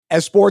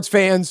As sports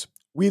fans,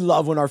 we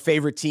love when our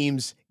favorite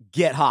teams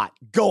get hot,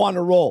 go on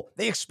a roll.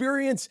 They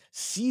experience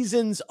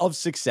seasons of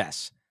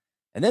success.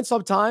 And then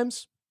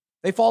sometimes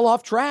they fall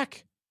off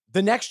track.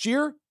 The next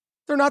year,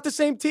 they're not the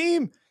same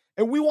team.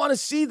 And we want to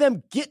see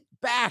them get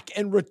back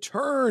and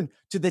return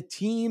to the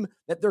team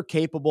that they're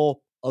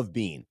capable of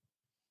being.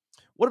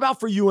 What about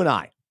for you and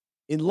I?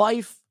 In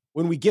life,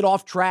 when we get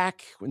off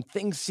track, when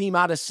things seem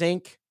out of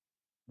sync,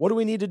 what do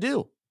we need to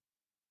do?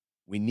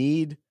 We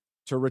need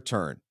to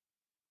return.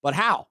 But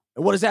how?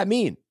 And what does that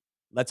mean?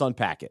 Let's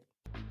unpack it.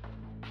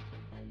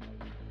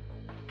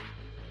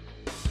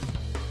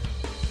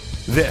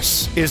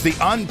 This is the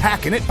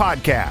Unpacking It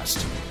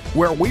podcast,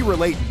 where we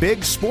relate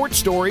big sports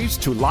stories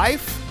to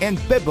life and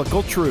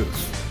biblical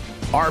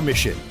truth. Our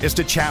mission is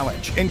to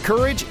challenge,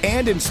 encourage,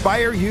 and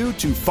inspire you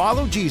to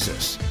follow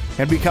Jesus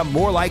and become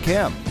more like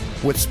him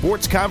with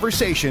sports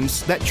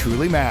conversations that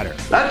truly matter.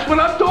 That's what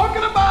I'm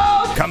talking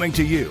about! Coming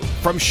to you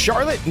from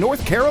Charlotte,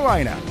 North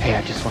Carolina. Hey,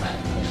 I just want to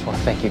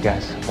thank you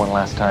guys one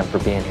last time for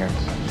being here.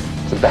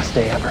 It's the best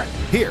day ever.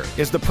 Here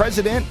is the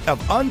president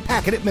of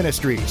Unpacking It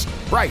Ministries,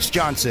 Bryce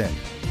Johnson.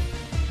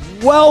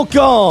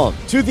 Welcome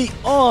to the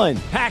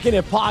Unpacking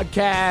It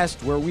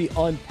podcast, where we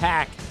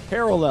unpack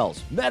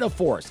parallels,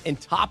 metaphors,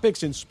 and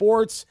topics in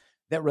sports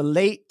that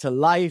relate to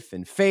life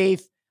and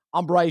faith.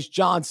 I'm Bryce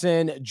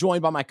Johnson,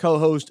 joined by my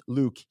co-host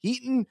Luke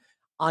Heaton.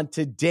 On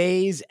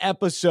today's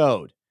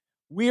episode,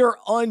 we are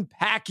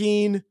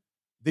unpacking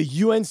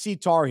the UNC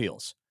Tar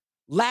Heels.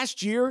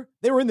 Last year,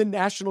 they were in the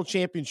national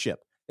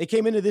championship. They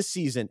came into this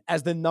season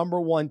as the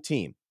number one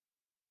team.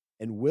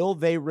 And will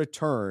they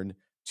return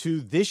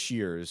to this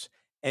year's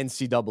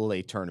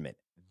NCAA tournament?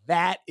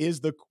 That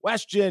is the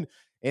question.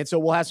 And so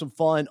we'll have some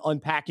fun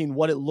unpacking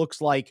what it looks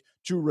like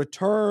to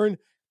return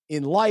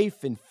in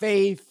life and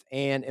faith,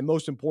 and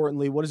most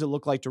importantly, what does it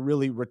look like to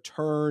really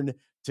return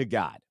to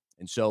God?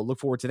 And so look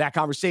forward to that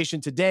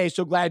conversation today.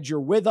 So glad you're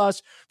with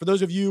us. For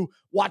those of you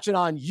watching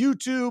on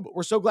YouTube,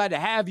 we're so glad to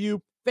have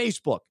you.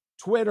 Facebook,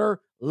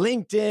 Twitter,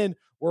 LinkedIn,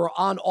 we're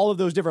on all of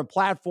those different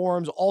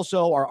platforms.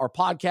 Also, our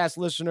podcast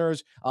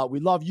listeners,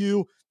 we love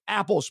you.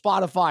 Apple,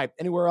 Spotify,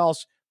 anywhere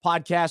else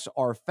podcasts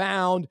are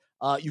found.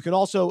 You can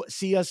also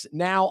see us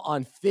now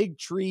on Fig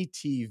Tree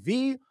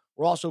TV.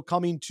 We're also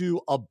coming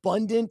to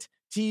Abundant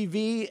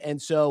TV.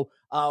 And so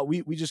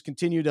we just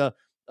continue to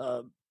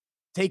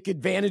take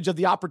advantage of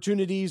the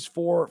opportunities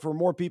for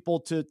more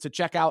people to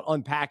check out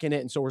Unpacking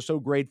It. And so we're so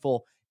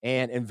grateful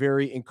and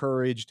very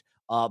encouraged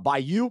by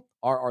you,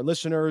 our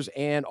listeners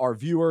and our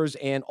viewers,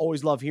 and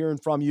always love hearing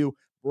from you.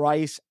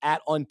 Bryce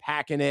at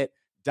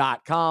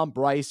unpackingit.com.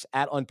 Bryce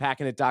at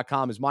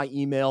unpackingit.com is my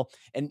email.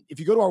 And if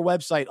you go to our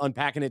website,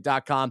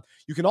 unpackingit.com,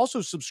 you can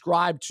also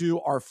subscribe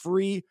to our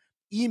free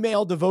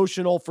email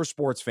devotional for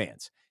sports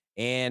fans.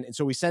 And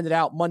so we send it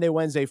out Monday,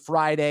 Wednesday,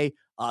 Friday,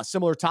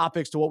 similar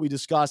topics to what we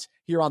discuss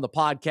here on the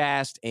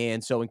podcast.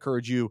 And so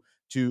encourage you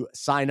to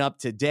sign up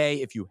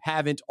today if you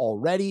haven't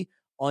already,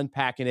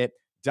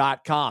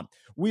 unpackingit.com.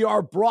 We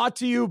are brought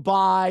to you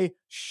by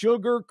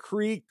Sugar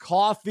Creek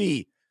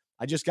Coffee.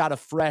 I just got a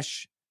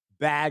fresh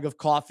bag of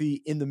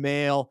coffee in the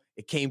mail.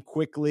 It came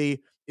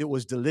quickly. It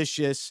was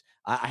delicious.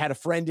 I had a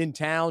friend in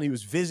town. He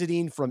was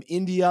visiting from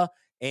India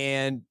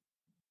and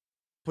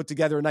put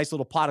together a nice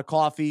little pot of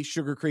coffee,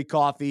 Sugar Creek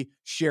Coffee,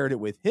 shared it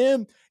with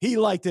him. He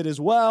liked it as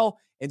well.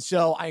 And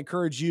so I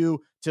encourage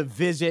you to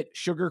visit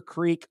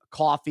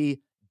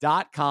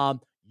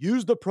sugarcreekcoffee.com.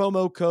 Use the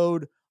promo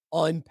code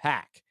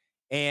UNPACK.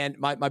 And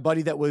my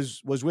buddy that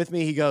was with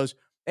me, he goes,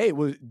 "Hey,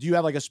 do you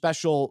have like a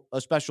special,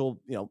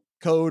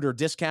 code or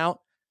discount?"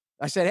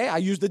 I said, "Hey, I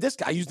use the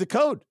discount. I use the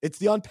code. It's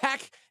the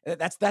Unpack.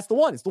 That's the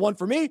one. It's the one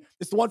for me.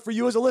 It's the one for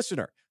you as a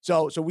listener."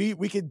 So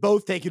we could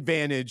both take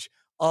advantage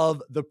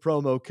of the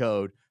promo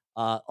code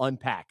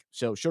UNPACK.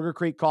 So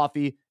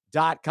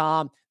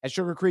sugarcreekcoffee.com. At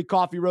Sugar Creek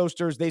Coffee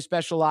Roasters, they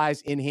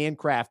specialize in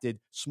handcrafted,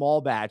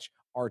 small batch,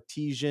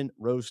 artesian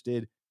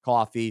roasted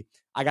coffee.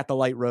 I got the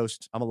light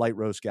roast. I'm a light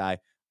roast guy.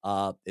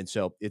 And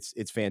so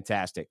it's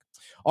fantastic.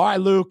 All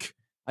right, Luke,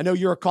 I know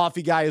you're a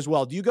coffee guy as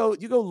well. Do you go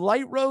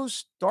light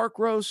roast, dark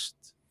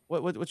roast?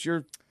 What's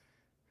your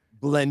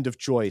blend of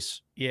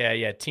choice?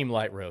 Yeah, team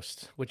light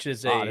roast, which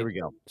is there we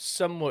go.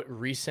 Somewhat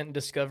recent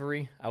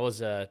discovery. I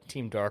was a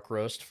team dark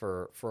roast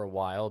for a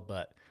while,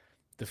 but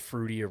the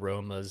fruity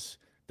aromas,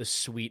 the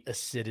sweet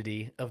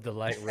acidity of the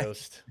light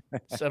roast.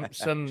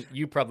 some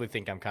you probably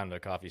think I'm kind of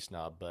a coffee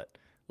snob, but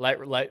light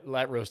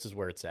roast is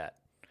where it's at.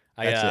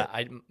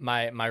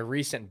 My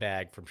recent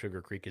bag from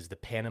Sugar Creek is the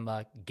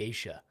Panama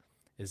Geisha,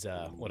 is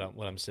what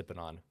I'm sipping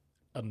on.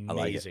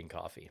 Amazing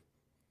coffee.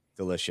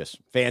 Delicious.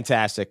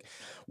 Fantastic.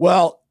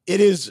 Well, it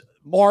is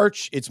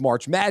March. It's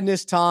March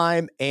Madness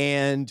time.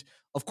 And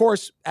of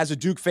course, as a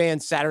Duke fan,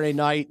 Saturday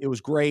night, it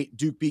was great.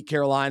 Duke beat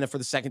Carolina for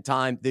the second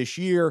time this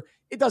year.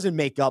 It doesn't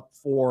make up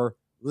for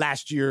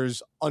last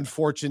year's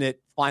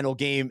unfortunate final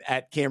game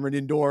at Cameron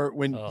Indoor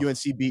when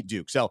UNC beat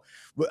Duke. So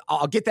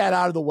I'll get that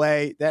out of the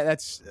way.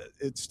 It's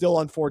still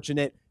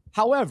unfortunate.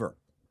 However,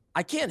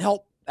 I can't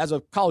help as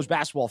a college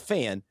basketball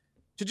fan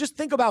to just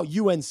think about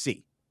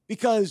UNC,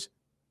 because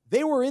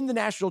they were in the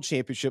national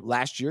championship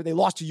last year. They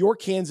lost to your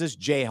Kansas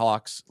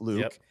Jayhawks, Luke.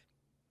 Yep.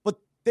 But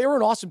they were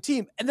an awesome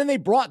team. And then they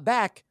brought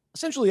back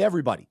essentially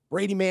everybody.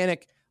 Brady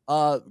Manick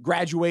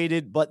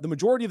graduated, but the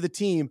majority of the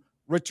team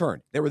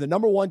returned. They were the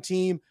number one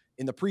team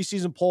in the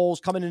preseason polls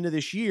coming into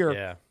this year.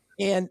 Yeah.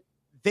 And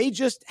they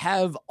just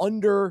have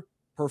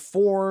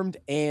underperformed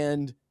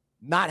and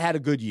not had a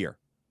good year.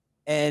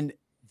 And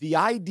the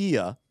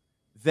idea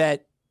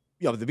that,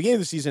 at the beginning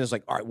of the season is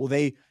like, all right, will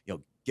they,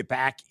 get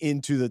back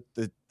into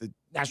the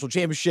national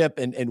championship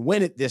and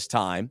win it this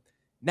time?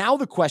 Now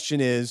the question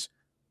is,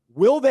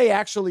 will they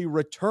actually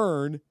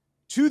return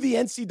to the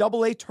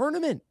NCAA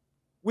tournament?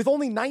 With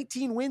only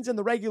 19 wins in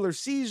the regular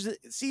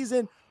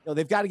season,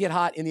 they've got to get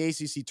hot in the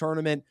ACC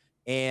tournament.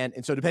 And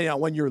so depending on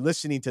when you're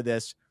listening to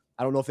this,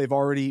 I don't know if they've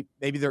already,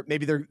 maybe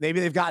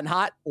they've gotten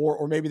hot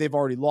or maybe they've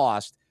already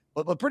lost,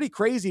 but pretty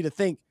crazy to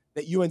think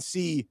that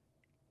UNC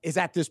is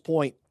at this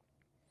point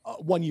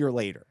 1 year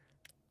later.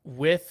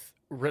 With,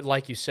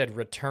 like you said,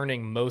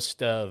 returning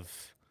most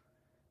of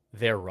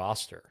their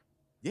roster.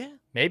 Yeah.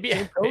 Maybe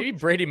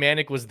Brady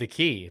Manick was the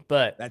key,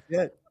 but that's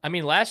it. I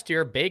mean, last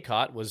year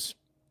Baycott was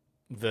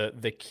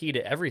the key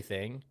to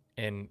everything,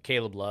 and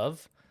Caleb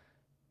Love,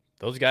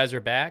 those guys are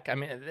back. I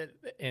mean,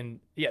 and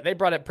yeah, they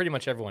brought pretty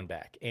much everyone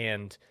back.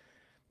 And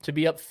to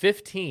be up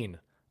 15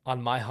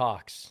 on my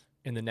Hawks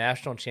in the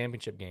national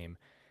championship game,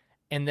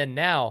 and then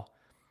now,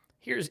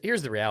 here's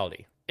the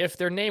reality. If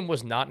their name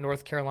was not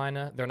North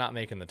Carolina, they're not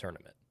making the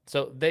tournament.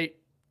 So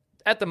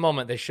at the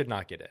moment, they should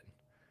not get in.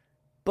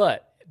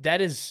 But that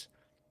is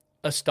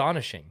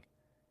astonishing.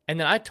 And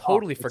then I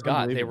totally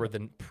forgot they were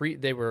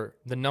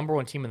the number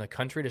one team in the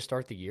country to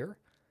start the year.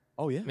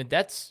 Oh yeah. I mean,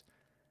 that's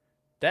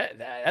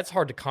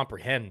hard to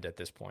comprehend at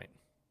this point.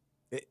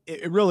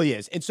 It really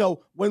is. And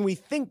so when we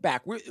think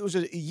back, it was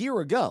a year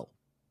ago,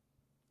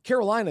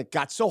 Carolina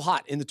got so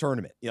hot in the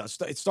tournament.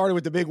 It started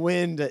with the big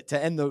win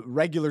to end the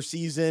regular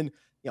season,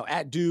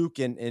 at Duke,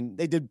 and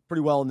they did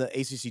pretty well in the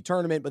ACC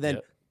tournament, but then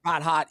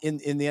got hot in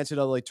the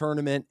NCAA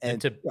tournament. And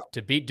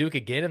to beat Duke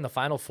again in the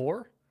Final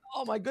Four?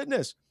 Oh, my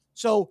goodness.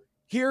 So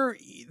here,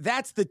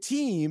 that's the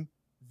team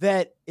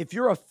that if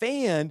you're a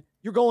fan,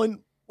 you're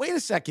going, wait a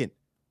second.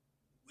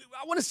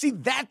 I want to see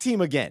that team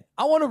again.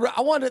 I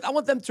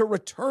want them to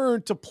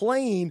return to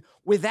playing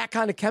with that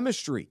kind of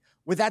chemistry,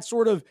 with that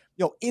sort of,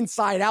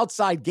 inside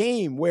outside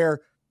game where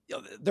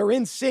they're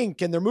in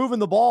sync and they're moving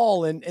the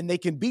ball and they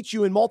can beat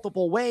you in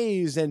multiple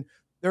ways. And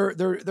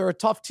they're a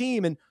tough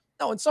team. And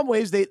no, in some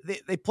ways they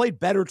played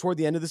better toward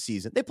the end of the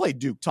season. They played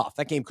Duke tough.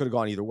 That game could have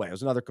gone either way. It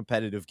was another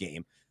competitive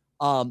game.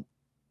 But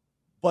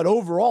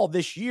overall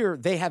this year,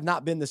 they have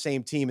not been the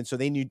same team. And so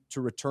they need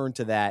to return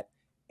to that.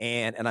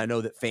 And I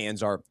know that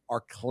fans are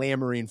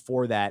clamoring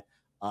for that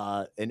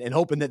and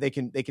hoping that they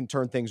can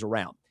turn things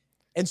around.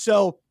 And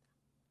so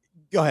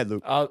go ahead,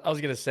 Luke. I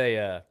was going to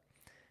say,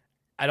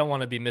 I don't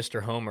want to be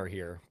Mr. Homer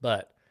here,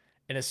 but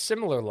in a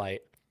similar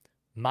light,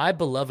 my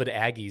beloved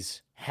Aggies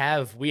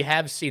we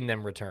have seen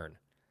them return.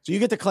 So you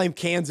get to claim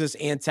Kansas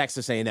and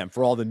Texas A&M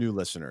for all the new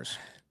listeners.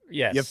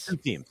 Yes. You have two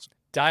teams.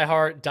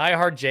 Diehard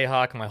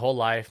Jayhawk my whole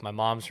life. My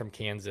mom's from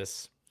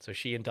Kansas, so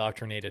she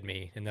indoctrinated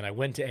me, and then I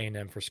went to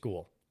A&M for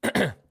school.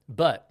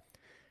 But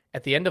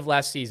at the end of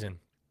last season,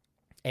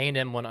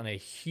 A&M went on a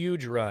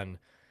huge run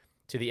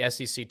to the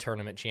SEC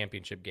tournament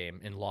championship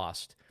game and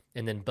lost.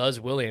 And then Buzz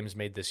Williams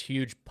made this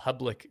huge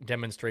public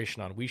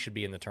demonstration on we should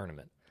be in the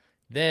tournament.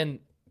 Then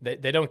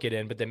they don't get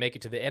in, but they make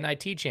it to the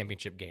NIT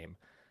championship game.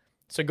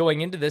 So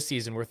going into this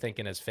season, we're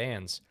thinking as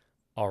fans,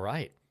 all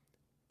right,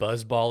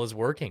 Buzz Ball is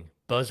working.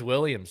 Buzz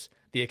Williams,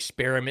 the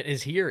experiment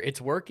is here. It's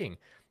working.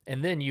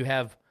 And then you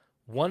have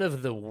one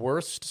of the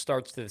worst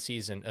starts to the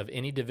season of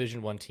any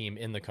Division I team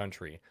in the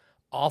country.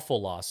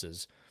 Awful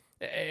losses.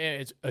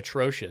 It's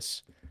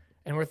atrocious.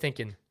 And we're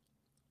thinking,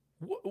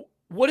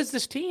 what is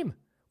this team?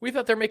 We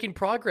thought they're making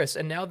progress,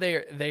 and now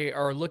they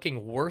are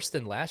looking worse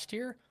than last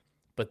year.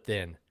 But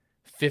then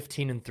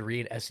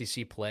 15-3 in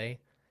SEC play,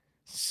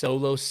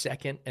 solo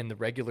second in the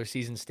regular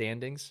season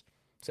standings.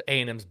 So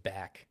A&M's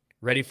back,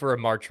 ready for a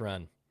March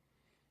run.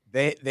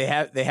 They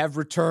have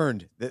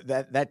returned.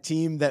 That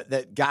team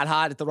that got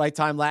hot at the right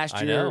time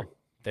last year. I know.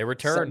 They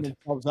returned.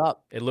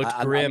 Up. It looked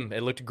grim.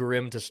 It looked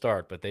grim to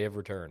start, but they have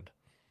returned.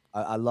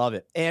 I love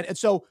it. And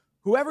so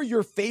whoever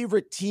your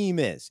favorite team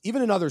is,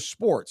 even in other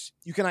sports,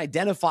 you can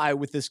identify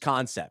with this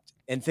concept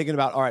and thinking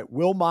about, all right,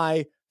 will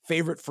my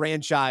favorite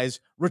franchise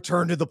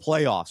return to the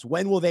playoffs?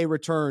 When will they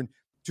return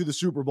to the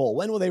Super Bowl?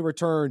 When will they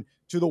return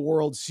to the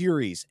World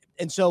Series?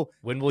 And so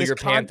when will your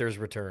Panthers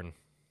return?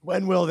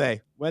 When will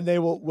they? When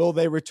will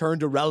they return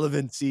to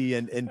relevancy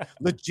and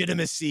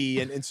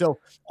legitimacy? And so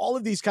all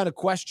of these kind of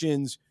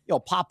questions,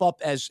 pop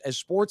up as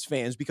sports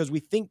fans because we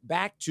think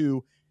back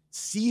to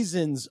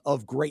seasons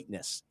of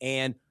greatness,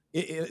 and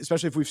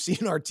especially if we've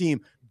seen our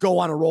team go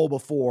on a roll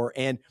before,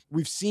 and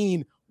we've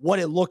seen what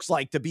it looks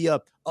like to be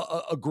a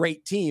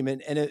great team,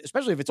 and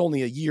especially if it's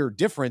only a year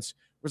difference,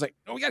 we're like,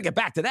 we got to get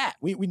back to that.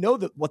 We know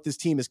that what this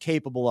team is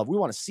capable of. We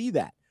want to see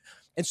that.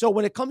 And so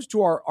when it comes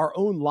to our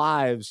own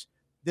lives,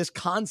 this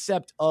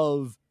concept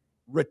of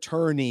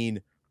returning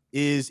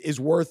is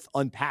worth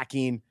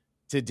unpacking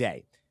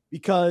today,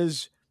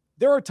 because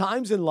there are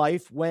times in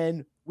life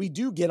when we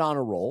do get on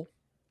a roll,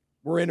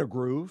 we're in a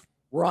groove,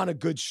 we're on a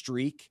good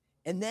streak,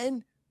 and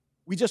then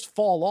we just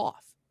fall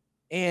off.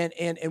 And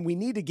we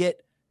need to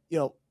get,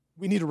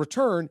 we need to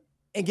return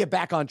and get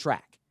back on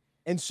track.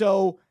 And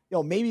so,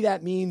 maybe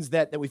that means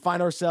that we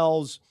find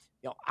ourselves,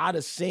 out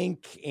of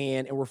sync,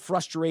 and we're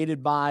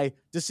frustrated by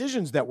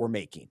decisions that we're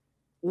making,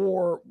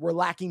 or we're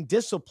lacking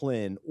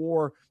discipline,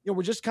 or,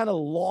 we're just kind of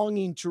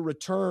longing to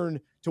return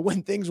to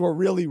when things were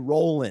really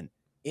rolling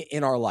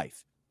in our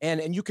life.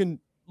 And you can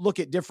look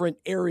at different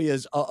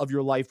areas of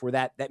your life where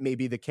that may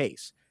be the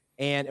case.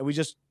 And we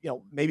just,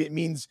 maybe it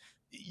means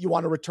you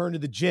want to return to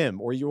the gym,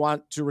 or you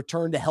want to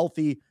return to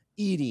healthy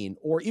eating,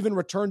 or even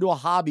return to a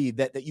hobby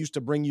that used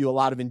to bring you a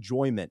lot of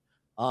enjoyment.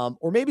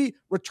 Or maybe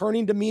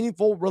returning to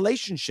meaningful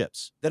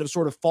relationships that have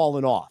sort of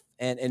fallen off.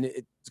 And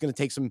it's going to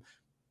take some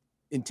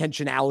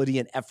intentionality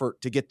and effort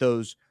to get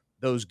those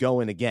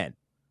going again.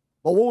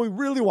 But what we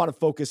really want to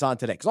focus on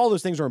today, because all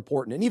those things are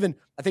important, and even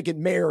I think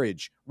in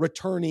marriage,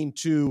 returning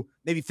to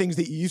maybe things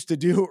that you used to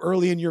do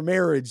early in your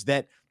marriage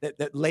that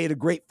laid a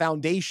great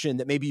foundation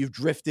that maybe you've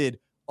drifted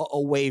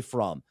away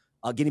from,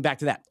 getting back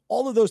to that.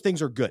 All of those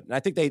things are good. And I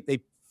think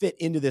they fit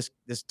into this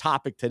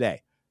topic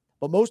today.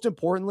 But most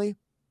importantly,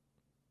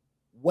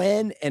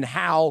 when and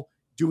how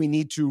do we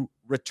need to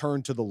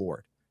return to the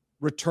Lord,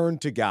 return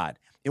to God?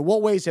 In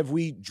what ways have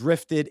we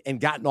drifted and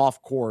gotten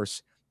off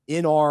course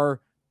in our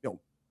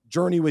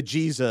journey with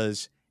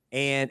Jesus,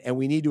 and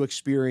we need to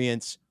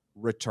experience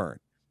return?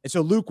 And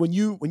so, Luke, when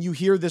you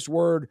hear this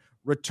word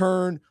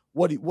return,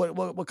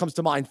 what comes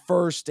to mind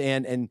first,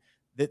 and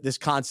this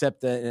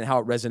concept and how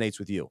it resonates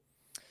with you?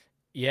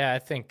 Yeah, I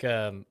think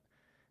I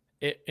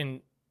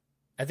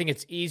think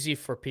it's easy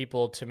for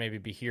people to maybe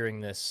be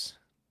hearing this,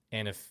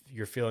 and if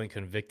you're feeling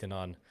convicted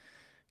on,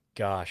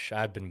 gosh,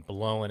 I've been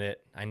blowing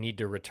it, I need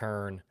to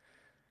return.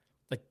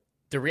 Like,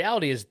 the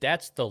reality is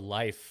that's the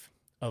life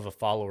of a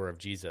follower of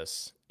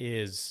Jesus,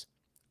 is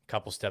a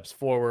couple steps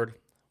forward,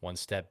 one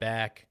step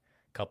back,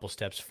 a couple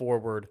steps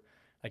forward.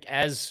 Like,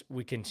 as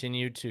we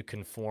continue to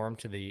conform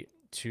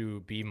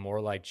to be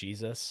more like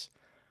Jesus,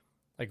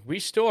 like, we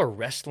still are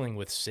wrestling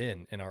with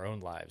sin in our own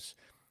lives.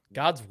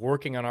 God's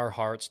working on our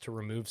hearts to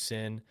remove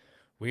sin.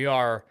 We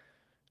are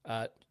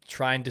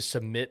trying to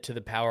submit to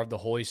the power of the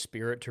Holy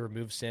Spirit to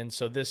remove sin.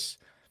 So this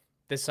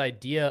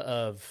idea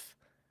of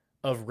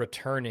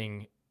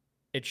returning,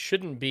 it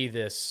shouldn't be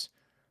this,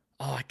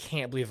 oh, I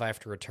can't believe I have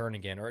to return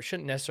again, or it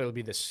shouldn't necessarily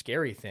be this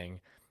scary thing.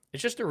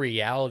 It's just a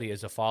reality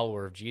as a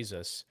follower of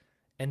Jesus.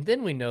 And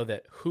then we know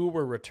that who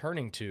we're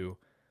returning to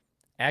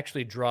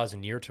actually draws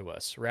near to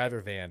us,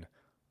 rather than,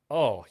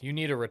 oh, you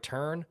need a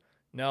return?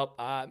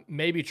 Nope,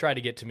 maybe try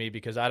to get to me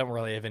because I don't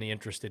really have any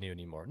interest in you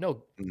anymore.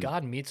 No,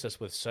 God meets us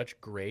with such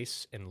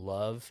grace and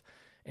love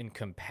and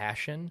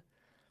compassion.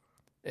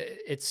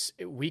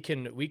 We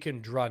can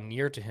draw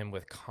near to him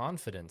with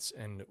confidence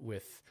and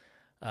with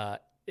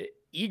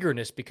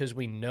eagerness, because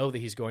we know that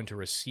he's going to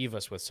receive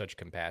us with such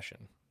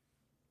compassion.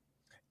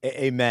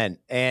 Amen.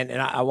 And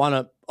I want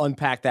to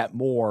unpack that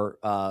more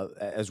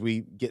as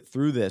we get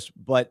through this.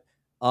 But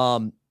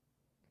I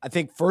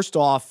think first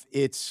off,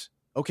 it's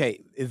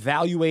okay,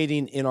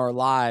 evaluating in our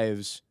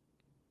lives,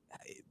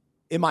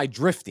 am I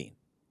drifting?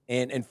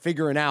 And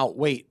figuring out,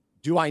 wait,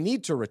 do I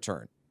need to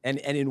return? And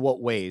in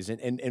what ways?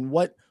 And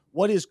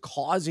what is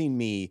causing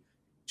me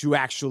to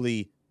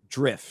actually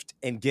drift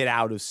and get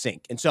out of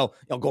sync? And so,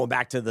 going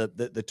back to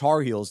the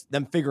Tar Heels,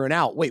 them figuring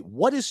out, wait,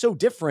 what is so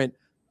different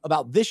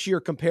about this year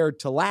compared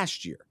to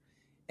last year?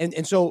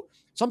 And so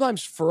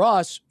sometimes for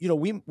us,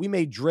 we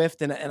may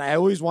drift, and I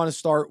always want to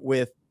start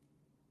with,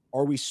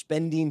 are we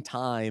spending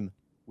time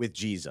with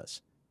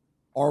Jesus?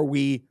 Are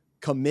we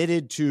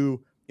committed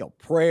to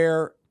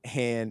prayer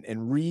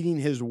and reading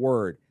his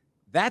word?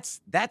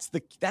 That's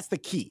the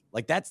key.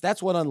 Like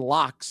that's what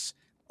unlocks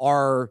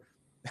our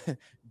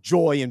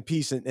joy and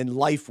peace and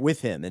life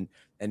with him,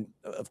 and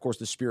of course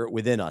the Spirit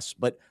within us.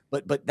 But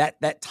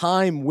that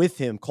time with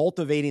him,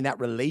 cultivating that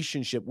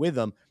relationship with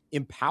him,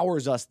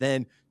 empowers us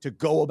then to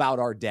go about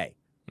our day.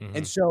 Mm-hmm.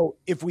 And so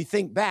if we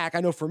think back,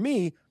 I know for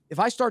me, if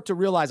I start to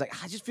realize, like,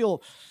 I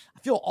feel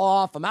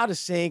off, I'm out of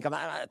sync,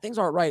 things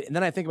aren't right, and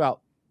then I think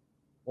about,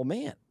 well,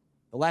 man,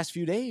 the last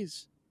few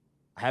days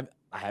I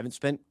haven't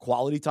spent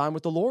quality time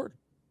with the Lord.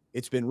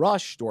 It's been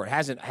rushed, or it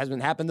hasn't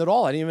happened at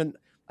all. I didn't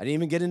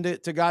even get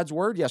into God's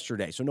word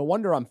yesterday. So no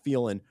wonder I'm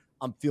feeling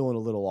a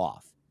little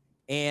off.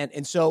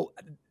 And so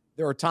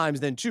there are times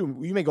then too,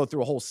 you may go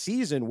through a whole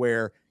season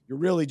where you're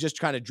really just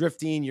kind of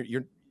drifting.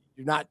 You're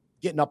not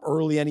getting up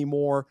early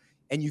anymore.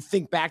 And you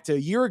think back to a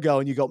year ago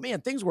and you go,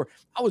 man,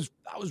 I was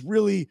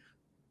really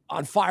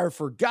on fire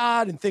for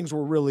God, and things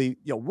were really,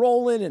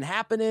 rolling and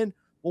happening.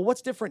 Well,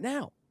 what's different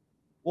now?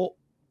 Well,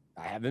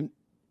 I haven't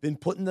been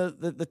putting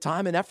the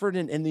time and effort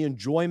and the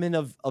enjoyment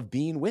of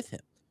being with him.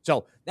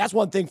 So that's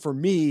one thing for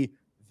me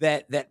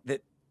that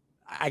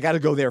I got to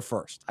go there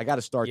first. I got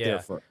to start there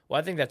first. Well,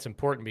 I think that's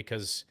important,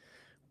 because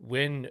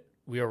when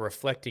we are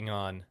reflecting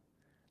on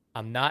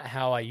I'm not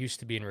how I used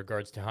to be in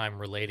regards to how I'm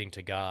relating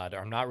to God.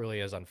 I'm not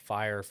really as on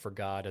fire for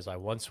God as I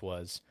once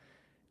was.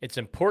 It's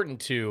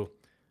important to,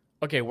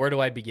 okay, where do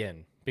I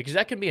begin? Because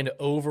that can be an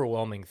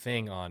overwhelming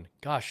thing on,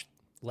 gosh,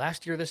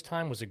 last year this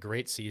time was a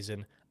great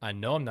season. I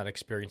know I'm not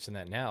experiencing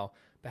that now,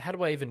 but how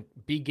do I even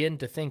begin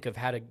to think of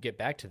how to get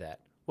back to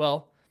that?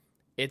 Well,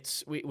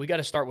 we got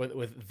to start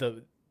with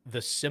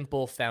the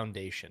simple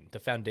foundation, the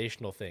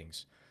foundational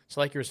things.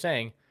 So like you're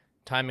saying,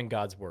 time in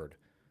God's word.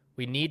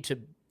 We need to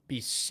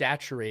be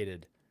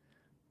saturated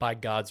by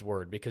God's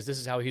word, because this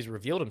is how he's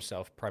revealed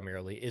himself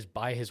primarily, is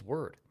by his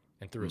word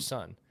and through his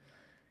son.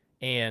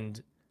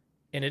 And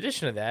in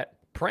addition to that,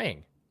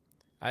 praying.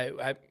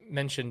 I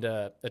mentioned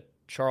a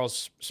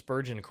Charles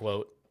Spurgeon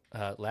quote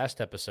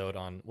last episode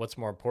on what's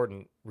more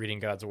important, reading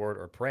God's word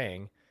or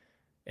praying.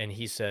 And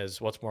he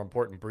says, what's more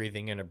important,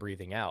 breathing in or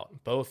breathing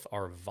out? Both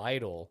are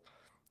vital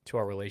to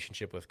our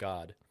relationship with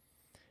God.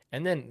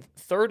 And then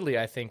thirdly,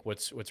 I think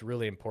what's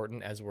really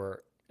important as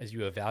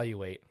you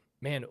evaluate,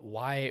 man,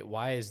 why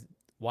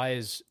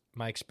is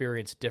my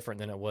experience different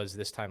than it was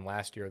this time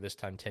last year or this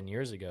time 10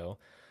 years ago?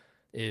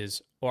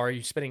 Or are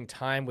you spending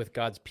time with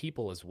God's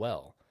people as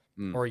well?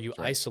 Or are you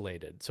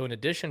isolated? So in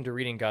addition to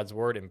reading God's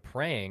word and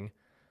praying,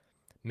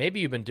 maybe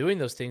you've been doing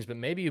those things, but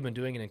maybe you've been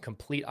doing it in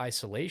complete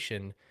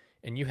isolation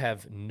and you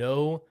have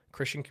no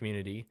Christian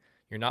community.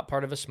 You're not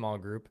part of a small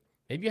group.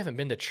 Maybe you haven't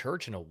been to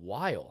church in a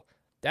while.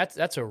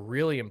 That's a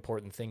really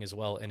important thing as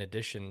well, in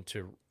addition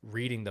to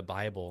reading the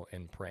Bible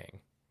and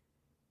praying.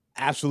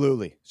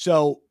 Absolutely.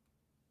 So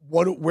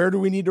where do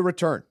we need to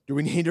return? Do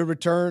we need to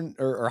return,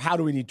 or how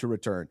do we need to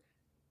return?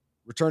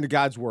 Return to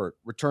God's word,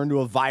 return to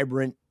a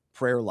vibrant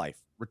prayer life,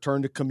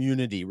 return to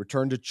community,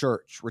 return to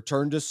church,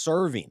 return to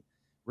serving,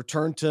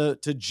 return to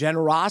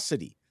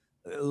generosity.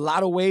 A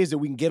lot of ways that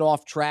we can get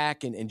off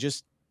track and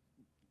just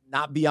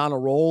not be on a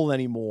roll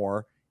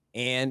anymore.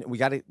 And we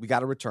got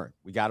to return.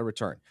 We got to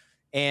return.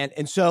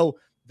 And so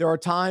there are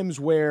times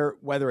where,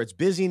 whether it's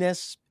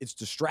busyness, it's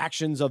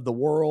distractions of the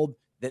world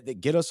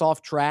that get us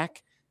off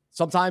track.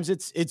 Sometimes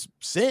it's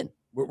sin.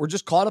 We're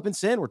just caught up in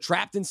sin. We're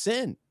trapped in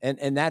sin.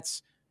 And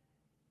that's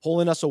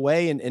pulling us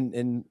away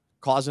and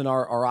causing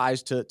our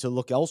eyes to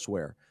look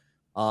elsewhere.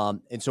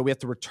 And so we have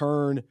to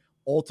return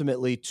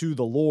ultimately to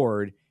the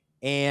Lord.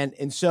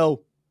 And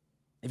so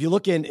if you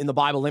look in the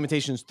Bible,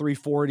 Lamentations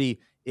 3:40,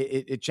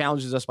 it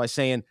challenges us by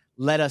saying,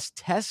 let us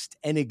test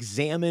and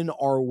examine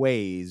our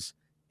ways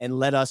and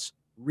let us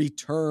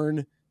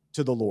return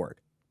to the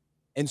Lord.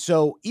 And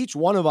so each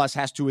one of us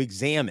has to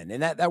examine,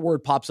 and that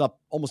word pops up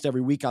almost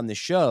every week on this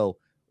show.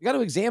 We got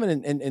to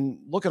examine and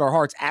look at our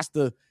hearts, ask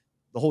the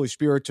Holy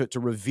Spirit to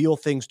reveal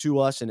things to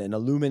us and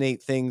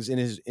illuminate things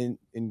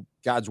in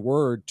God's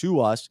word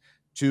to us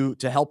to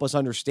help us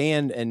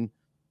understand and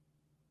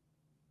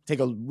take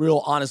a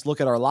real honest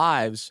look at our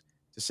lives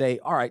to say,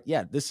 all right,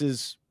 yeah, this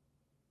is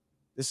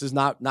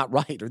not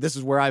right, or this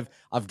is where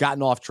I've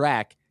gotten off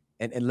track,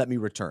 and let me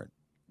return.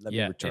 Let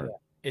me return.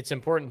 It's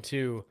important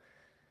to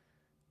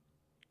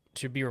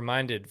be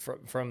reminded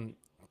from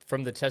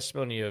the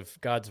testimony of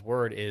God's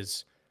word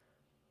is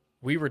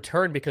we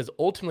return because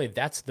ultimately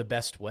that's the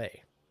best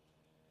way.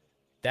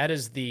 That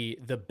is the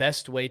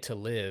best way to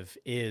live,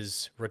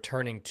 is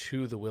returning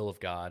to the will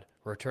of God,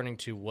 returning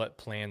to what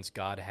plans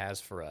God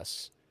has for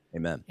us.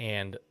 Amen.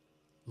 And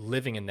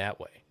living in that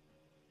way.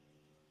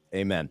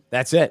 Amen.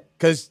 That's it.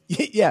 Because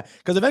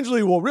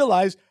eventually we'll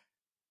realize,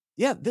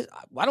 I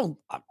want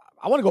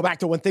to go back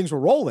to when things were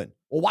rolling.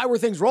 Well, why were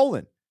things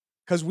rolling?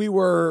 Because we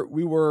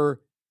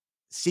were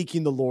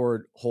seeking the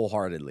Lord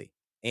wholeheartedly.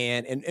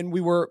 And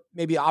we were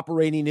maybe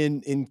operating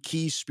in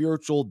key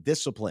spiritual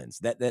disciplines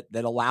that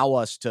allow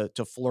us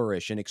to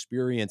flourish and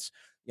experience,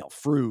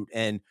 fruit,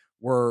 and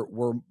we're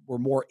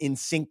more in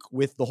sync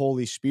with the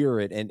Holy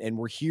Spirit, and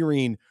we're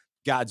hearing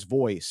God's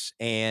voice,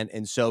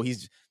 and so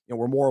he's,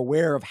 we're more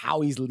aware of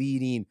how he's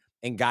leading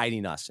and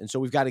guiding us, and so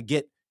we've got to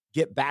get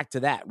back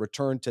to that,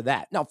 return to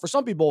that. Now, for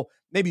some people,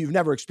 maybe you've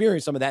never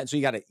experienced some of that, and so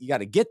you got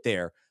to get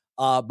there.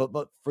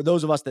 But for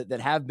those of us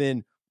that have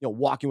been,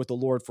 walking with the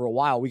Lord for a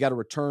while, we got to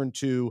return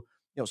to,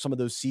 some of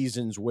those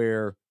seasons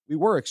where we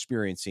were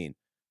experiencing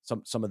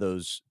some of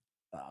those,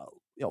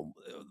 the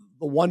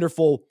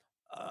wonderful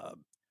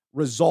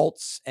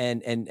results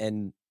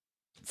and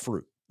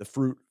fruit, the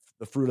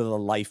fruit of the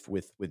life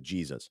with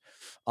Jesus.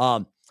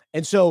 And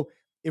so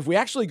if we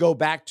actually go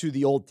back to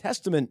the Old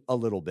Testament a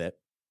little bit,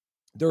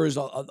 there is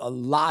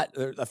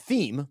a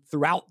theme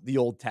throughout the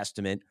Old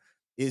Testament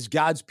is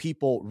God's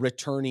people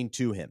returning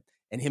to him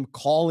and him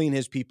calling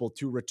his people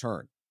to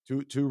return,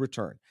 to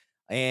return.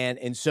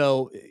 And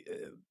so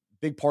a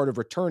big part of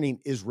returning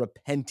is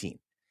repenting,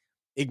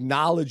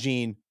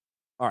 acknowledging,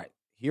 all right,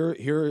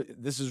 here,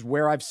 this is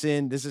where I've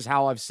sinned. This is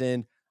how I've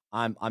sinned.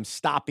 I'm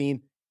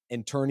stopping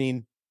and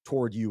turning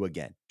toward you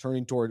again,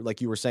 turning toward,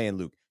 like you were saying,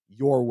 Luke,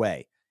 your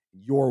way,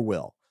 your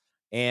will.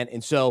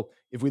 And so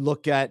if we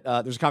look at,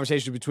 there's a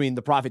conversation between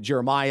the prophet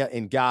Jeremiah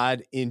and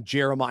God in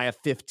Jeremiah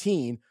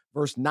 15,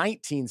 verse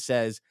 19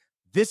 says,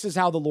 this is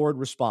how the Lord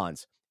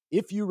responds.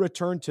 If you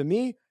return to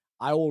me,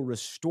 I will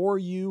restore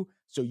you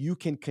so you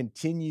can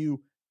continue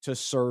to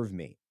serve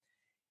me.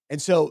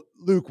 And so,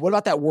 Luke, what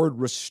about that word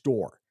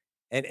restore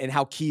and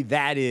how key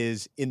that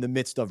is in the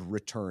midst of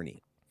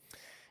returning?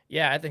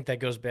 Yeah, I think that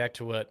goes back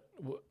to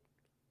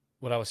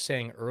what I was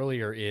saying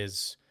earlier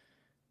is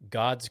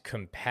God's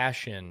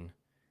compassion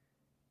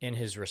in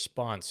his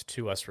response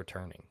to us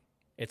returning.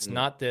 It's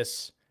not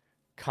this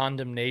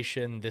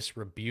condemnation, this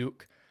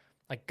rebuke.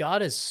 Like,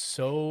 God is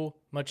so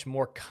much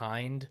more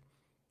kind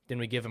than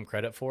we give him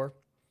credit for,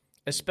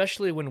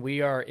 especially when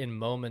we are in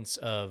moments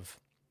of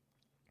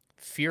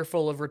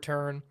fearful of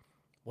return.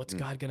 What's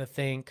God going to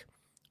think?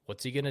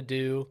 What's he going to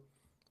do?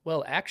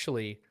 Well,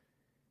 actually,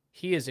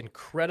 he is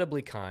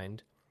incredibly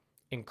kind,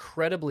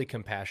 incredibly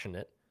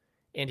compassionate,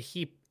 and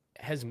he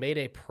has made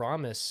a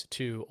promise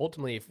to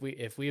ultimately,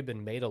 if we have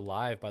been made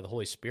alive by the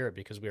Holy Spirit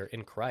because we are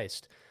in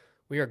Christ,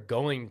 we are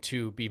going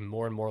to be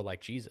more and more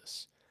like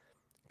Jesus.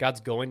 God's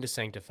going to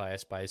sanctify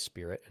us by his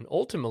Spirit, and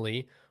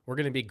ultimately we're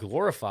going to be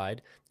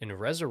glorified and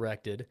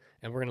resurrected,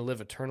 and we're going to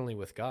live eternally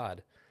with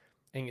God.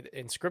 And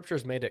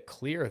Scripture's made it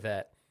clear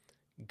that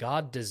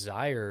God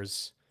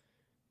desires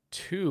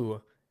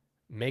to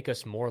make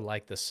us more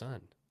like the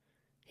Son.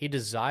 He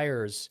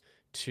desires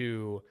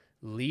to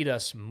lead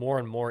us more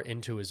and more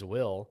into his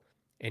will,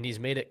 and he's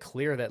made it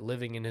clear that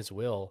living in his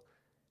will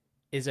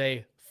is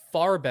a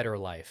far better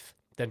life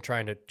than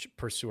trying to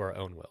pursue our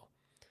own will.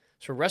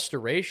 So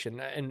restoration,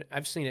 and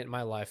I've seen it in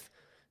my life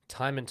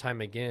time and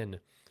time again,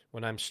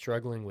 when I'm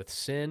struggling with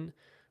sin,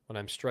 when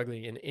I'm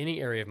struggling in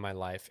any area of my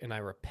life, and I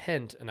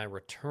repent and I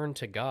return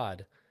to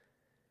God,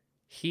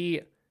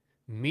 he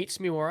meets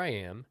me where I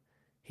am.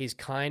 He's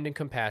kind and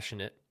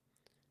compassionate,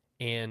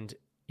 and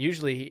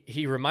usually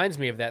he reminds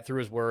me of that through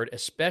his word,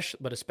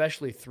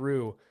 especially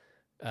through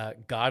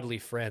godly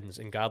friends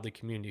and godly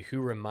community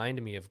who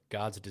remind me of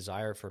God's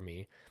desire for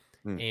me.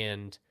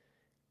 And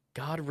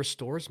God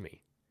restores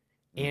me,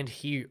 and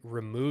he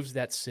removes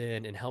that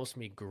sin and helps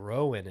me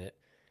grow in it.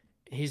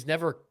 He's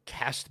never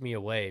cast me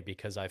away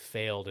because I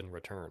failed in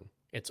return.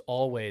 It's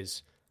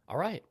always, all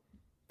right,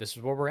 this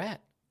is where we're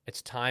at.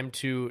 It's time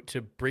to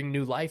bring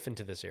new life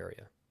into this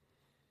area.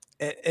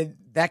 And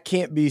that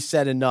can't be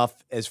said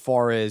enough as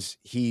far as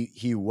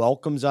he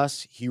welcomes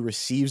us. He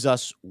receives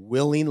us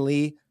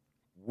willingly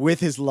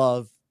with his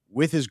love,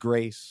 with his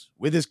grace,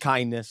 with his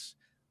kindness.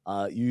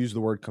 You use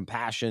the word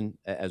compassion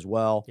as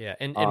well. Yeah,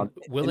 and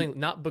willing,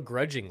 not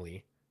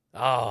begrudgingly.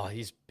 Oh,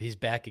 he's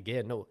back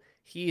again. No,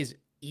 he is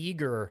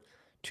eager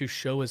to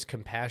show his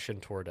compassion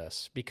toward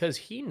us because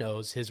he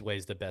knows his way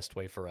is the best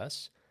way for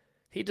us.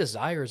 He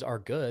desires our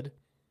good,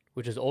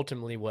 which is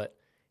ultimately what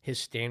his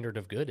standard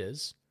of good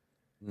is.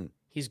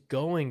 He's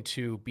going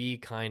to be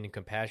kind and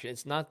compassionate.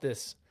 It's not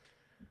this,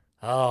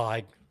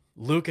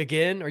 Luke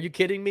again? Are you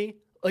kidding me?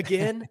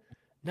 Again?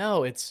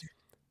 No, it's,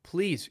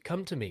 please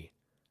come to me.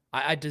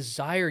 I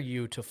desire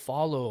you to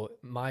follow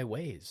my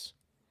ways.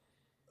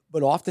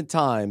 But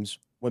oftentimes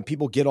when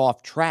people get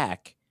off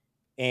track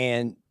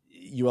and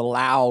you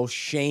allow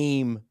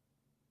shame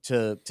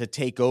to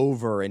take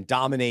over and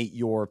dominate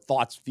your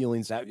thoughts,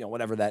 feelings,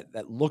 whatever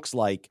that looks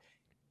like,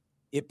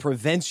 it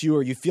prevents you,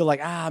 or you feel like,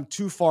 I'm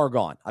too far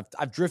gone.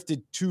 I've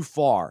drifted too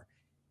far.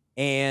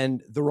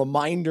 And the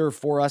reminder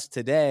for us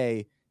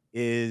today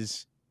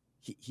is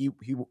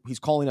he's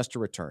calling us to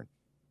return.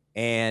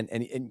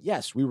 And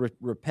yes, we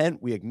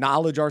repent, we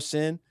acknowledge our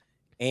sin,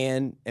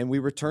 and we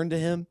return to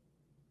him.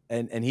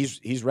 And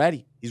he's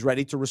ready. He's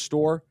ready to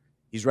restore.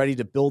 He's ready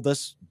to build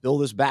us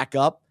back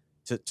up,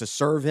 to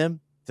serve him,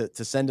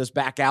 to send us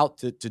back out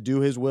to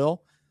do his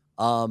will.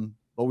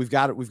 But we've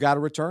got to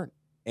return.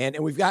 And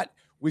we've got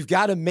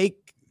to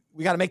make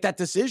that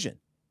decision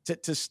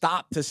to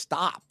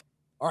stop.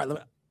 All right,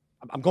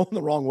 I'm going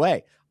the wrong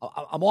way.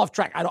 I'm off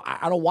track.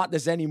 I don't want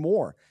this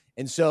anymore.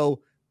 And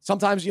so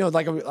sometimes,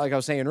 like I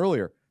was saying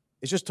earlier,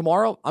 it's just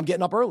tomorrow I'm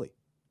getting up early.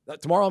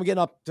 Tomorrow I'm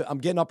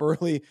getting up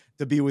early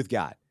to be with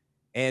God,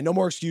 and no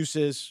more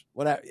excuses.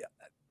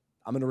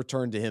 I'm going to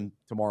return to him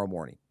tomorrow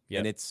morning. Yep.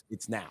 And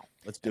it's now.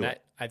 Let's do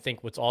it. I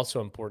think what's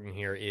also important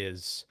here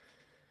is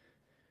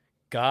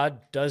God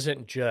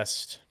doesn't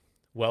just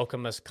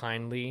welcome us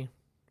kindly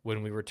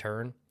when we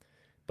return,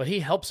 but he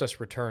helps us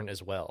return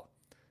as well.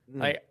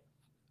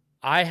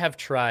 I have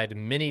tried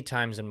many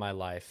times in my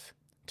life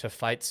to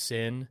fight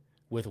sin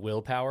with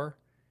willpower,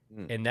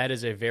 and that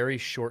is a very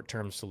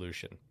short-term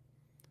solution.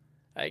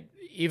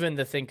 Even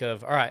to think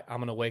of, all right, I'm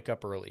going to wake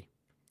up early.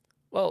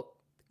 Well,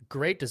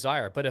 great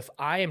desire, but if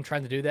I am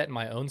trying to do that in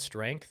my own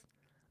strength,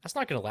 that's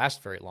not going to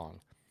last very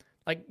long.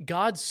 Like,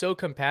 God's so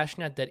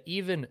compassionate that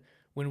even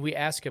when we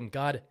ask him,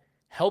 God,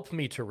 help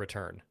me to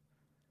return,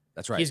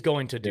 that's right, he's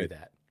going to do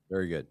that.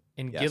 Very good.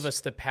 And give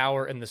us the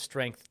power and the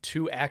strength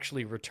to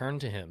actually return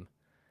to him.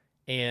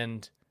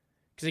 And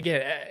because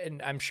again,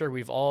 and I'm sure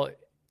we've all,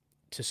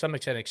 to some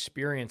extent,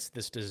 experienced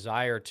this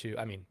desire to,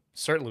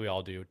 certainly we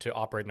all do, to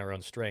operate in our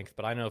own strength.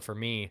 But I know for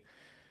me,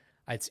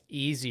 it's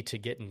easy to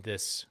get in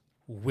this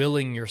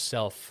willing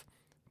yourself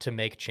to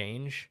make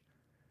change.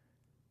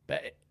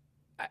 But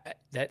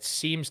that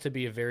seems to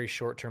be a very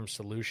short-term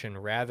solution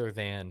rather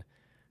than,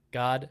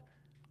 God,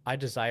 I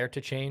desire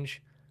to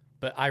change,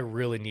 but I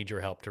really need your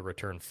help to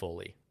return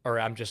fully, or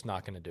I'm just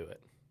not going to do it.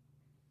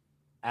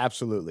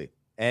 Absolutely.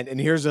 And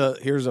here's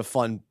a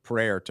fun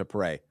prayer to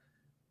pray.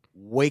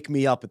 Wake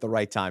me up at the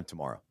right time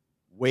tomorrow.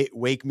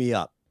 Wake me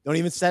up. Don't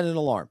even set an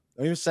alarm.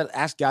 Don't even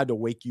ask God to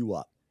wake you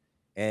up.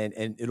 And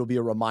it'll be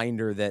a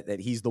reminder that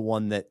he's the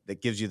one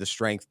that gives you the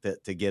strength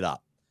to get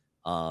up.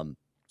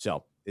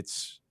 So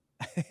it's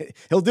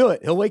he'll do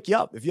it. He'll wake you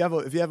up. If you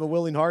have a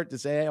willing heart to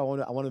say, hey, I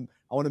want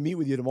to meet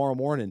with you tomorrow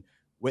morning,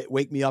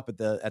 wake me up at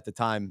the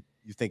time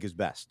you think is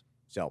best.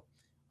 So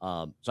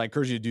I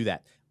encourage you to do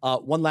that.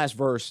 One last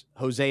verse,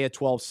 Hosea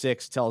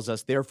 12:6 tells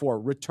us, therefore,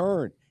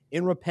 return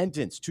in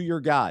repentance to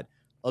your God,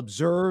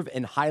 observe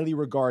and highly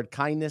regard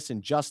kindness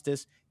and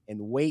justice, and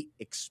wait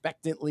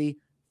expectantly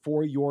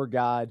for your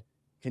God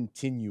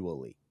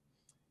continually.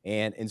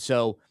 And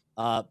so,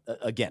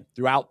 again,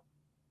 throughout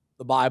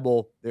the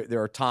Bible,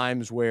 there are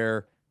times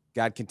where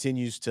God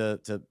continues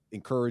to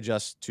encourage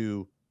us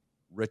to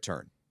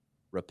return,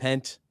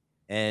 repent,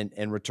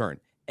 and return.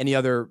 Any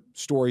other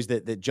stories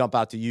that jump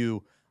out to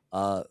you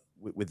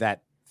with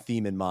that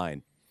theme in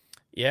mind?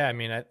 Yeah, I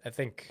mean, I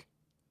think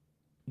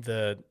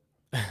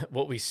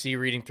what we see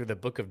reading through the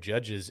book of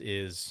Judges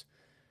is,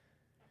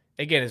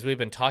 again, as we've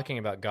been talking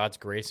about God's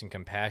grace and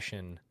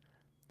compassion,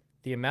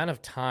 the amount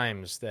of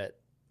times that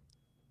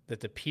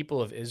the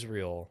people of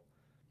Israel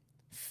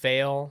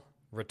fail,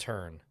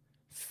 return,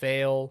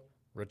 fail,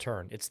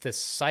 return. It's this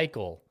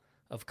cycle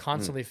of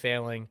constantly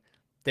failing.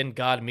 Then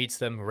God meets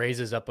them,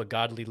 raises up a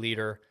godly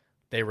leader,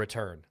 they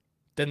return.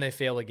 Then they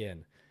fail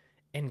again.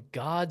 And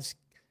God's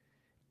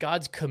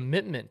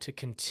commitment to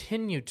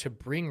continue to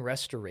bring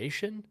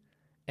restoration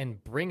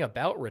and bring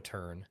about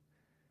return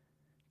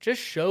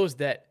just shows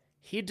that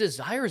he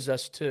desires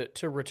us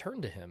to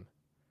return to him.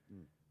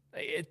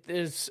 It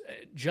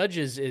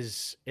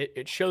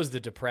shows the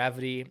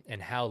depravity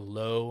and how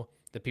low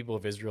the people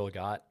of Israel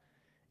got,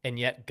 and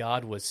yet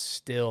God was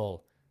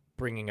still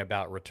bringing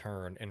about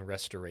return and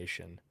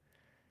restoration.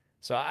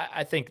 So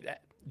I think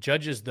that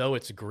Judges, though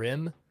it's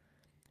grim,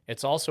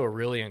 it's also a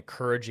really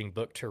encouraging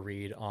book to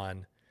read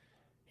on,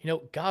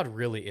 God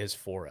really is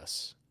for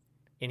us,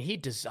 and he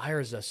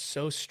desires us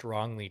so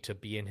strongly to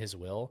be in his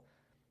will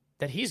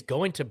that he's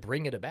going to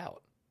bring it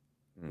about.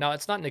 Now,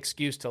 it's not an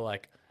excuse to all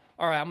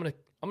right, I'm going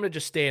to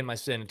just stay in my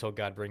sin until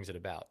God brings it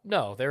about.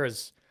 No,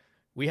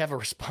 we have a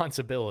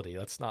responsibility.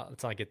 Let's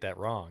not get that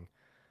wrong.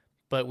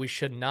 But we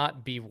should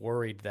not be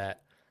worried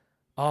that,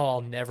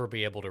 I'll never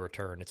be able to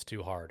return. It's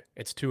too hard.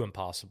 It's too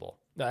impossible.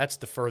 No, that's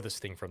the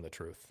furthest thing from the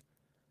truth.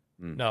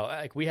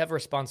 No, we have a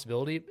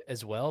responsibility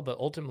as well, but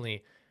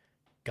ultimately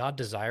God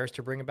desires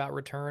to bring about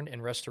return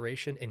and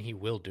restoration, and he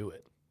will do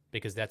it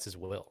because that's his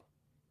will.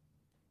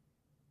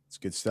 It's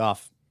good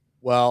stuff.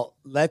 Well,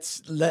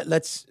 let's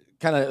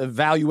kind of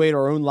evaluate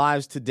our own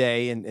lives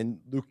today, and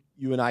Luke,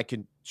 you and I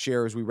can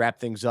share as we wrap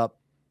things up,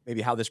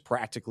 maybe how this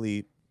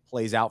practically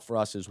plays out for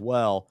us as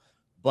well.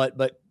 But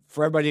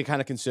for everybody to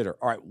kind of consider,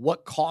 all right,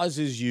 what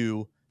causes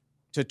you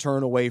to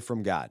turn away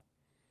from God,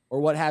 or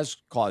what has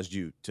caused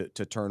you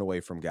to turn away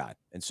from God?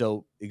 And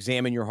so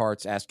examine your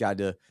hearts, ask God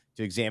to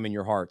examine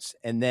your hearts,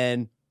 and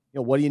then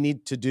what do you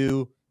need to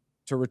do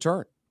to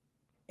return?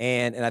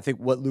 And I think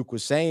what Luke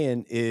was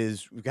saying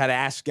is we've got to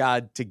ask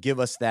God to give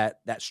us that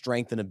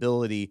strength and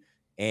ability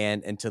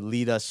and to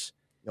lead us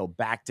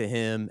back to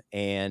him,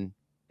 and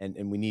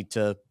we need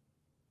to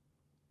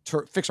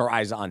fix our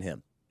eyes on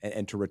him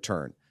and to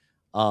return.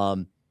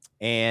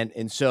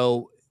 And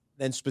so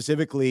then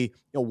specifically,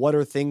 what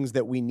are things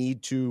that we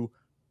need to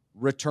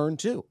return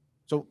to?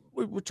 So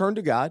we return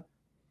to God,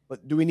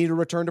 but do we need to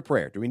return to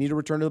prayer? Do we need to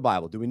return to the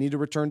Bible? Do we need to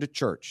return to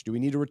church? Do we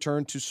need to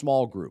return to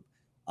small group?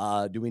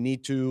 Do we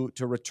need to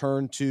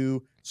return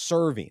to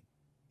serving?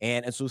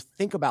 And so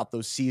think about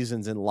those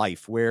seasons in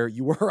life where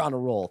you were on a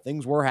roll,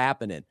 things were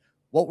happening.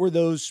 What were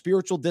those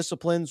spiritual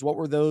disciplines? What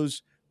were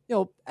those,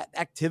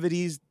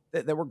 activities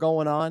that were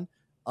going on?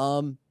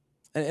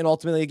 And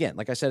ultimately, again,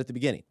 like I said at the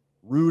beginning,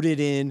 rooted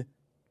in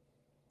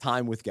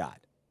time with God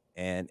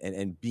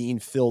and being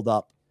filled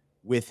up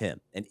with him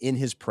and in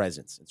his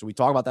presence. And so we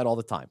talk about that all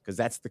the time because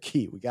that's the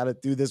key. We got to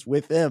do this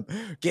with him.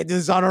 Can't do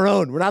this on our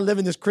own. We're not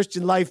living this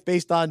Christian life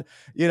based on,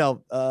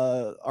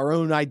 our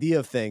own idea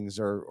of things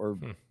or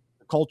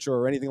culture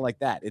or anything like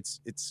that.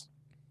 It's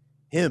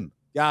him,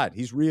 God.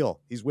 He's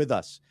real. He's with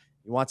us.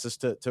 He wants us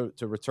to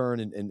return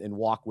and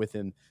walk with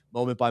him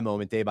moment by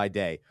moment, day by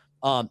day.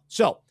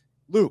 So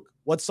Luke,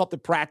 what's something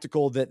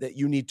practical that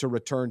you need to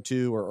return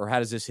to, or how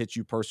does this hit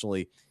you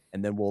personally?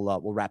 And then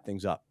we'll wrap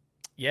things up.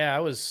 Yeah, I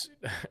was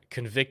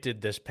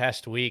convicted this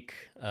past week.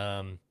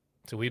 So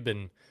we've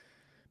been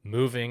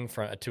moving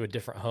to a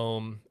different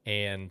home,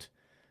 and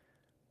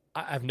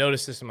I've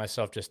noticed this in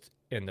myself just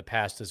in the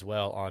past as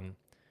well. On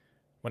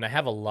when I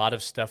have a lot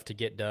of stuff to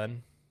get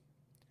done,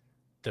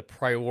 the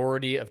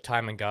priority of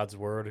time in God's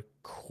word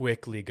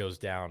quickly goes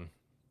down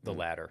the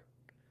ladder.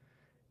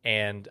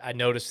 And I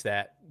noticed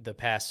that the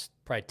past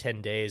probably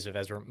 10 days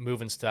as we're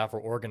moving stuff, we're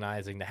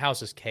organizing, the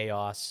house is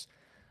chaos,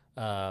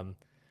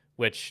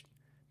 which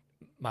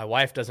my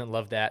wife doesn't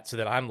love that. So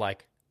that I'm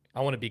like,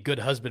 I want to be good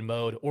husband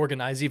mode,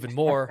 organize even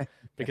more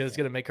because it's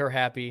going to make her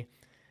happy.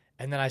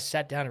 And then I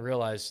sat down and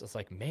realized, it's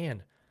like,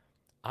 man,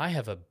 I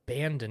have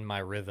abandoned my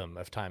rhythm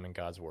of time in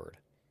God's word.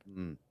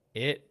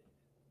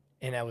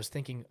 And I was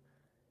thinking,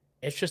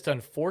 it's just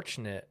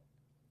unfortunate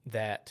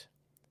that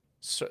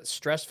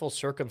stressful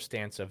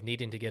circumstance of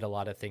needing to get a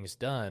lot of things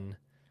done,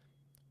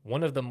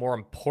 one of the more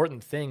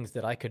important things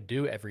that I could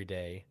do every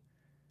day,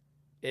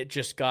 it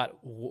just got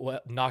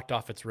knocked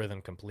off its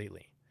rhythm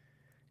completely.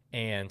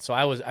 And so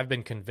I've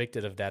been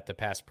convicted of that the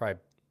past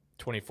probably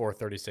 24,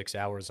 36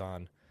 hours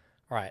on,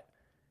 all right,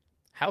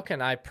 how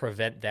can I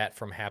prevent that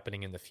from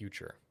happening in the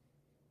future?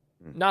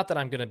 Not that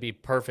I'm going to be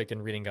perfect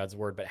in reading God's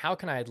word, but how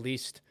can I at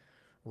least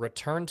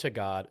return to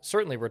God,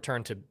 certainly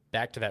return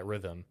back to that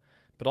rhythm,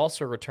 but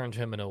also return to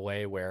him in a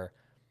way where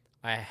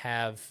I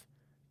have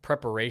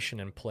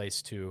preparation in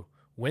place to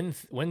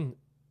when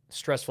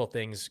stressful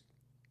things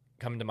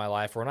come into my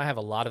life, or when I have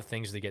a lot of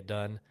things to get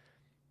done,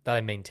 that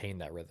I maintain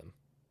that rhythm.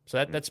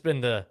 So that's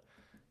been the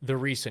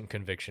recent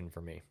conviction for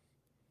me.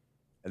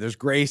 There's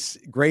grace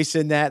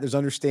in that. There's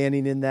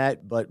understanding in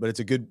that, but it's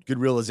a good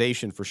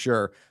realization for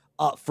sure.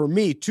 For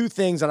me, two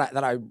things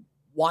that I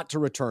want to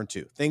return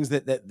to, things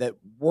that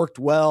worked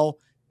well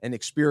and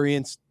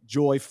experienced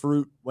joy,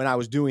 fruit when I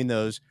was doing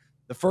those.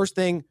 The first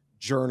thing,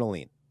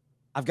 journaling.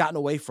 I've gotten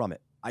away from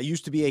it. I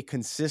used to be a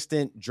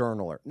consistent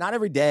journaler, not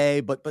every day,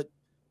 but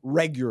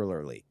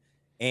regularly,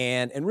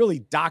 and really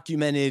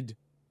documented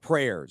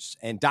prayers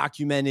and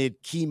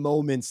documented key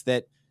moments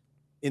that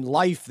in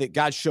life that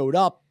God showed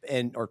up,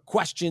 or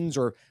questions,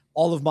 or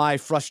all of my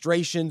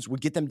frustrations,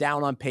 would get them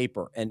down on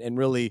paper and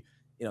really,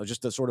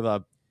 just a sort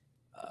of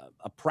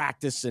a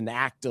practice and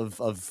act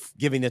of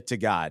giving it to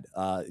God,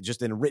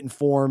 just in a written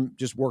form,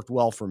 just worked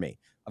well for me.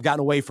 I've gotten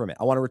away from it.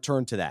 I want to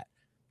return to that.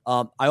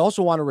 I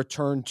also want to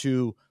return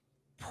to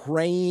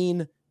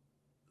praying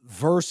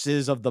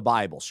verses of the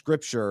Bible,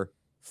 scripture,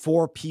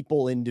 for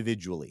people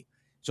individually.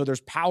 So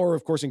there's power,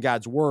 of course, in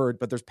God's word,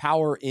 but there's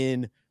power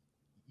in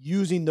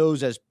using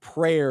those as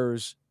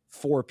prayers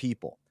for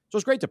people. So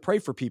it's great to pray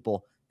for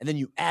people, and then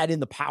you add in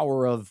the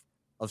power of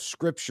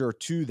scripture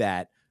to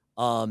that.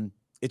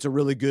 It's a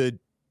really good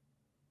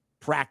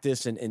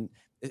practice, and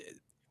I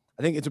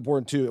think it's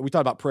important too. We talked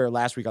about prayer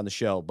last week on the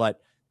show,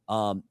 but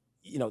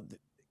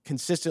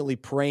consistently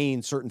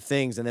praying certain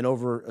things, and then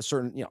over a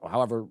certain,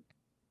 however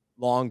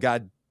long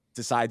God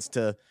decides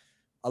to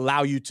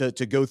allow you to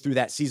go through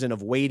that season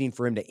of waiting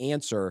for him to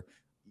answer,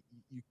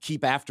 you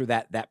keep after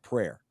that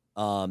prayer.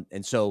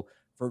 And so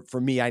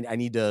for me, I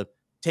need to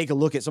take a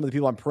look at some of the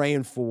people I'm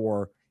praying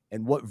for,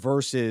 and what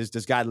verses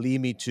does God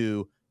lead me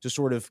to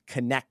sort of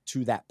connect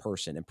to that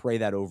person and pray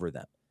that over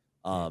them.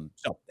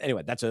 So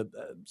anyway, that's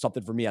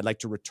something for me I'd like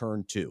to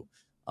return to.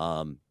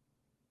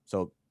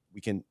 So we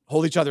can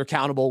hold each other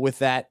accountable with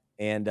that.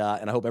 And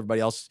I hope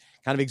everybody else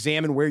kind of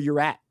examine where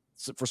you're at.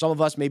 So for some of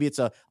us, maybe it's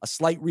a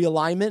slight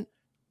realignment.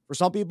 For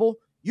some people,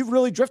 you've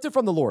really drifted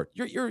from the Lord.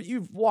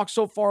 You've walked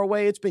so far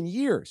away. It's been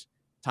years.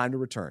 Time to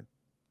return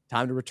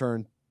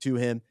to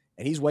him.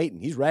 And he's waiting.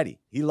 He's ready.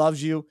 He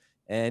loves you,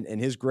 and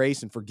his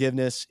grace and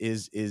forgiveness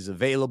is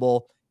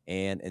available.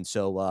 And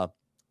so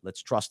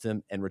let's trust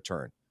him and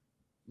return.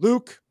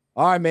 Luke,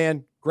 all right,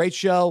 man. Great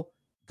show.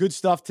 Good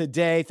stuff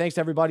today. Thanks to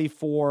everybody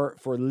for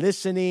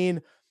listening.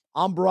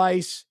 I'm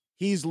Bryce.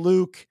 He's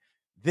Luke.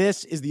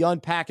 This is the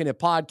Unpacking It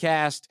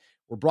podcast.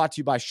 We're brought to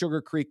you by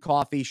Sugar Creek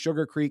Coffee,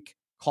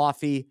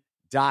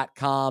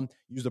 sugarcreekcoffee.com.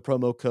 Use the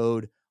promo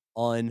code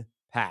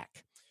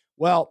UNPACK.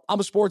 Well,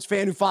 I'm a sports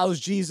fan who follows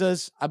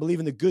Jesus. I believe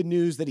in the good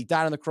news that he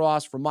died on the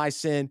cross for my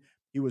sin.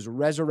 He was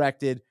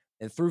resurrected,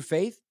 and through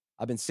faith,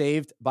 I've been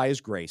saved by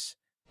his grace.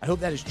 I hope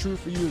that is true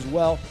for you as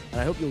well, and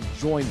I hope you'll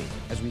join me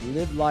as we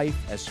live life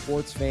as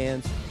sports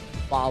fans,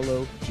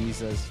 follow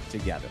Jesus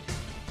together.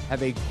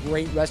 Have a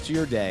great rest of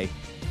your day.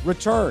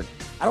 Return.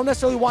 I don't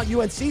necessarily want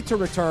UNC to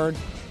return,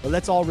 but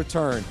let's all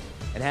return,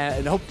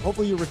 and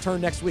hopefully you'll return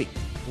next week.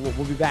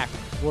 We'll be back,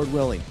 Lord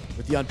willing,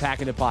 with the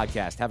Unpacking It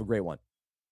podcast. Have a great one.